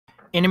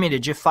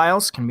Animated GIF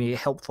files can be a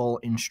helpful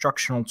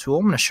instructional tool.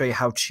 I'm going to show you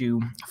how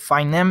to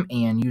find them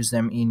and use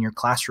them in your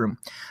classroom.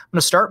 I'm going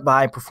to start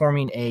by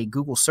performing a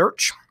Google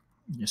search.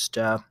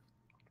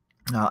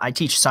 I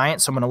teach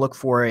science, so I'm going to look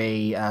for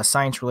a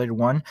science-related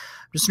one.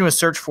 I'm just doing a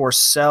search for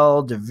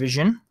cell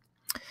division,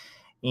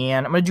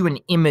 and I'm going to do an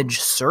image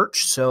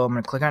search. So I'm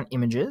going to click on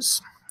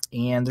images,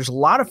 and there's a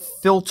lot of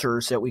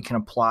filters that we can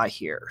apply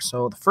here.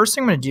 So the first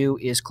thing I'm going to do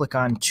is click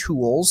on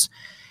Tools,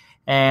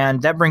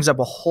 and that brings up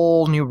a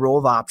whole new row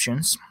of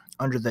options.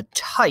 Under the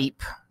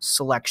type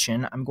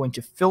selection, I'm going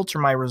to filter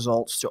my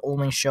results to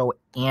only show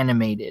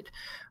animated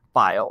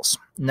files.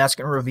 And that's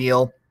going to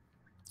reveal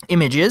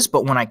images,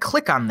 but when I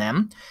click on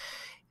them,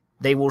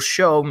 they will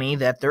show me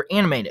that they're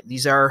animated.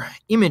 These are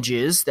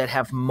images that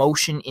have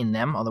motion in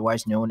them,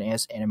 otherwise known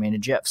as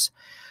animated GIFs.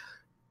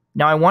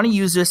 Now I want to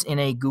use this in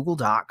a Google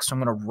Doc, so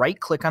I'm going to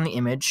right-click on the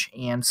image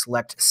and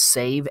select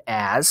Save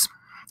As.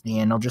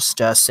 And I'll just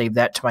save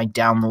that to my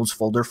Downloads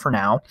folder for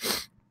now.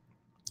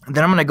 And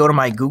then I'm going to go to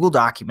my Google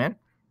document,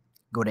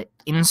 go to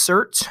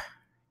Insert,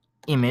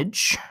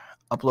 Image,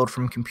 Upload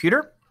from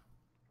Computer,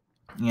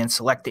 and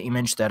select the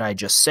image that I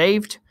just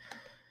saved,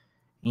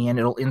 and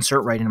it'll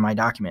insert right into my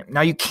document.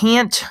 Now you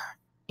can't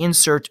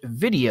insert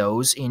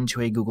videos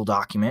into a Google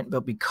document,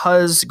 but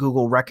because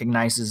Google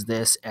recognizes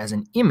this as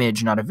an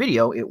image, not a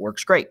video, it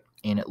works great.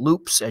 And it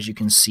loops, as you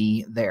can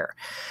see there.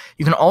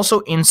 You can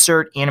also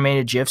insert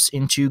animated GIFs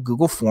into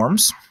Google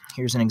Forms.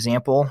 Here's an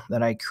example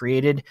that I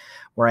created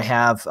where I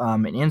have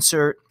an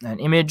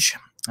image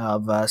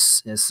of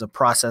is a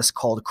process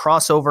called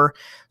crossover.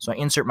 So I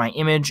insert my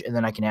image, and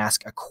then I can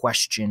ask a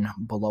question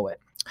below it.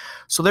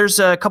 So there's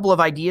a couple of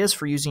ideas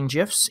for using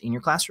GIFs in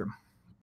your classroom.